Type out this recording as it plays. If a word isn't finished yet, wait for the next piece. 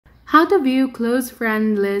How to view close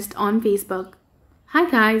friend list on Facebook. Hi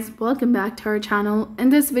guys, welcome back to our channel.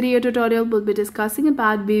 In this video tutorial, we'll be discussing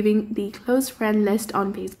about viewing the close friend list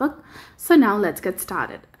on Facebook. So now let's get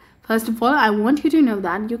started. First of all, I want you to know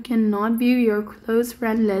that you cannot view your close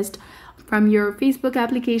friend list from your Facebook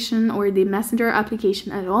application or the Messenger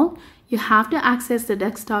application at all. You have to access the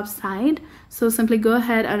desktop side. So simply go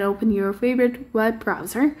ahead and open your favorite web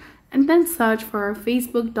browser and then search for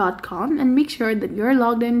facebook.com and make sure that you're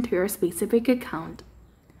logged into your specific account.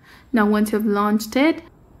 Now once you've launched it,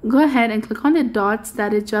 go ahead and click on the dots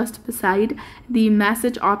that is just beside the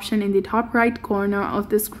message option in the top right corner of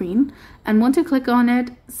the screen. And once you click on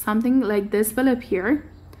it, something like this will appear.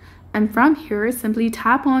 And from here, simply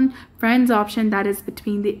tap on Friends option that is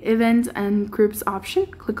between the Events and Groups option.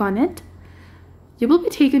 Click on it. You will be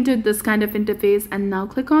taken to this kind of interface, and now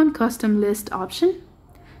click on Custom List option.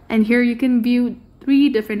 And here you can view three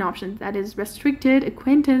different options, that is Restricted,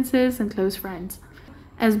 Acquaintances, and Close Friends.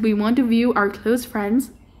 As we want to view our close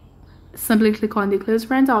friends, simply click on the Close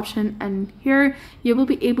Friends option, and here you will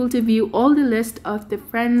be able to view all the list of the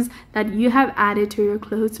friends that you have added to your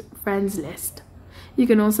close friends list. You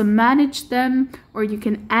can also manage them, or you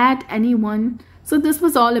can add anyone. So this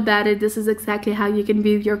was all about it. This is exactly how you can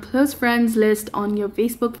view your close friends list on your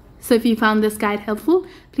Facebook. So if you found this guide helpful,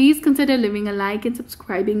 please consider leaving a like and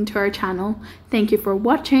subscribing to our channel. Thank you for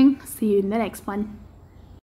watching. See you in the next one.